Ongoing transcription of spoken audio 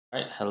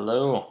Alright,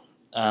 hello.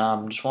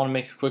 Just want to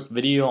make a quick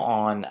video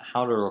on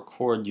how to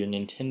record your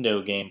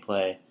Nintendo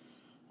gameplay.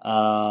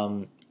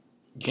 You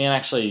can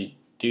actually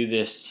do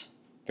this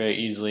very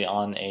easily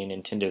on a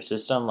Nintendo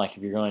system. Like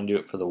if you're going to do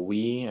it for the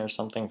Wii or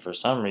something, for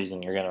some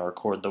reason you're going to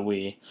record the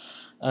Wii,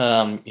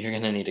 you're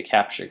going to need a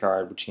capture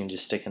card, which you can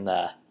just stick in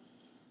the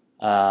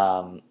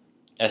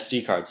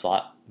SD card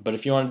slot. But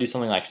if you want to do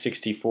something like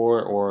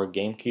 64 or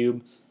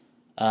GameCube,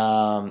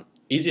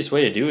 easiest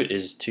way to do it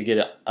is to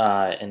get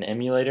an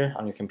emulator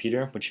on your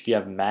computer, which if you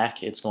have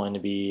Mac, it's going to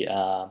be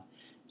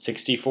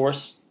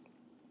 60force.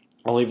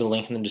 I'll leave a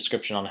link in the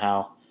description on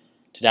how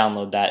to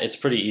download that. It's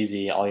pretty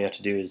easy. All you have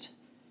to do is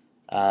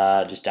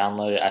just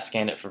download it. I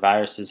scanned it for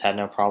viruses, had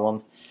no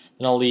problem.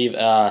 Then I'll leave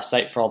a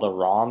site for all the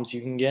ROMs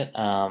you can get.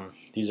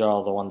 These are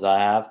all the ones I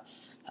have.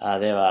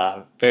 They have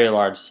a very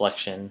large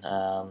selection.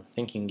 I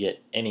think you can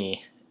get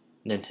any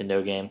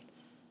Nintendo game.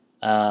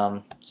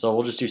 So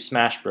we'll just do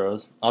Smash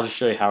Bros. I'll just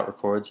show you how it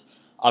records.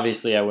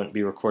 Obviously I wouldn't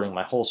be recording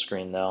my whole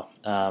screen though.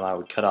 I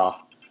would cut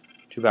off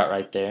to about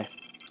right there.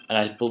 And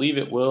I believe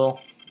it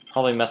will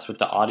probably mess with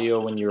the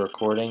audio when you're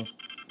recording.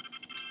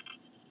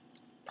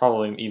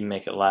 Probably even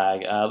make it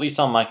lag, at least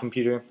on my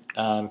computer.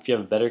 If you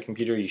have a better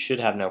computer you should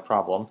have no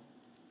problem.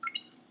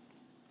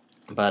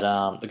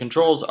 But the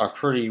controls are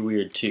pretty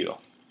weird too.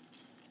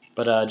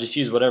 But just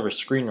use whatever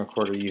screen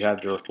recorder you have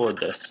to record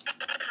this.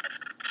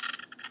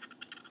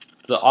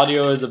 The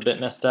audio is a bit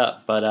messed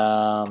up, but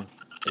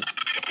it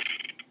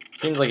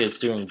seems like it's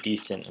doing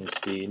decent in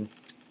speed.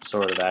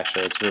 Sort of,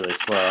 actually. It's really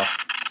slow.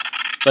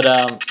 But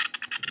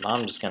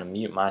I'm just going to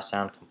mute my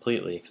sound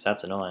completely because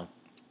that's annoying.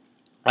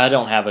 I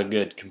don't have a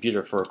good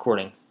computer for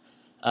recording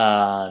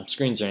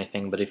screens or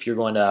anything, but if you're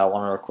going to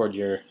want to record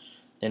your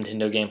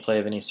Nintendo gameplay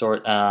of any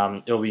sort,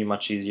 it'll be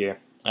much easier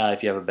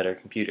if you have a better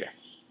computer.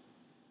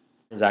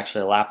 It's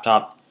actually a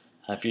laptop.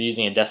 If you're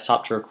using a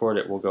desktop to record,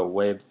 it will go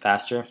way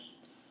faster.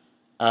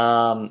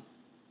 Now,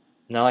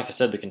 like I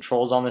said, the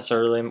controls on this are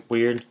really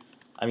weird.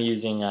 I'm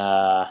using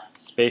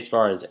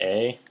spacebar as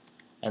A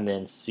and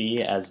then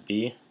C as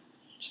B,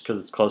 just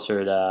because it's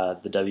closer to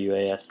the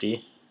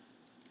WASD.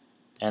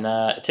 And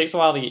it takes a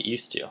while to get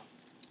used to.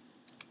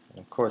 And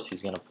of course,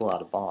 he's going to pull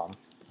out a bomb.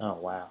 Oh,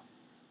 wow.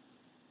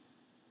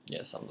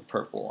 Yes, I'm the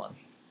purple one.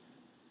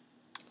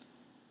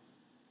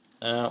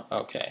 Oh,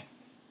 okay.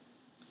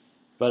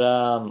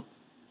 But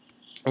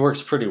it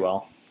works pretty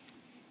well.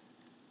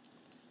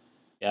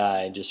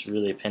 Guy just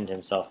really pinned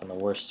himself in the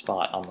worst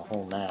spot on the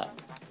whole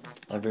map.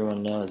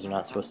 Everyone knows you're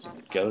not supposed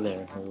to go there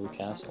in Hyrule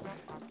Castle.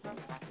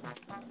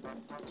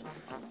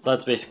 So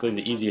that's basically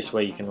the easiest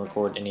way you can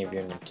record any of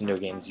your Nintendo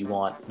games you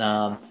want.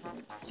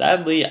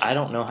 Sadly, I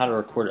don't know how to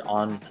record it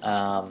on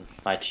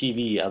my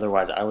TV,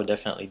 otherwise I would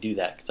definitely do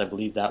that, because I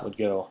believe that would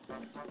go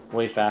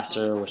way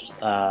faster with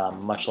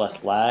much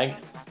less lag.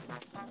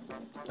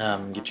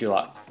 Get you a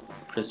lot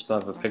crisper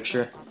of a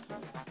picture.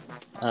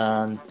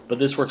 But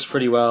this works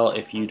pretty well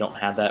if you don't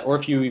have that, or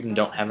if you even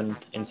don't have an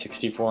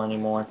N64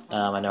 anymore.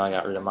 I know I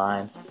got rid of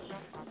mine.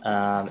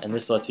 And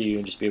this lets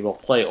you just be able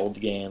to play old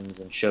games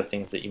and show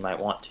things that you might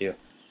want to.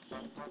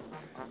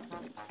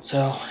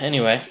 So,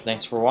 anyway,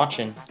 thanks for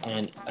watching,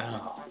 and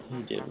oh,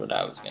 he did what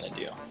I was gonna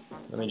do.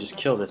 Let me just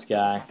kill this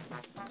guy,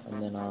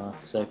 and then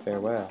say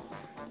farewell.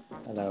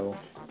 Hello,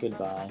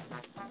 goodbye.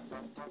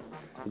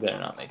 You better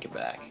not make it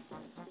back.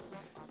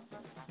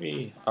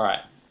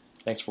 Alright,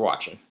 thanks for watching.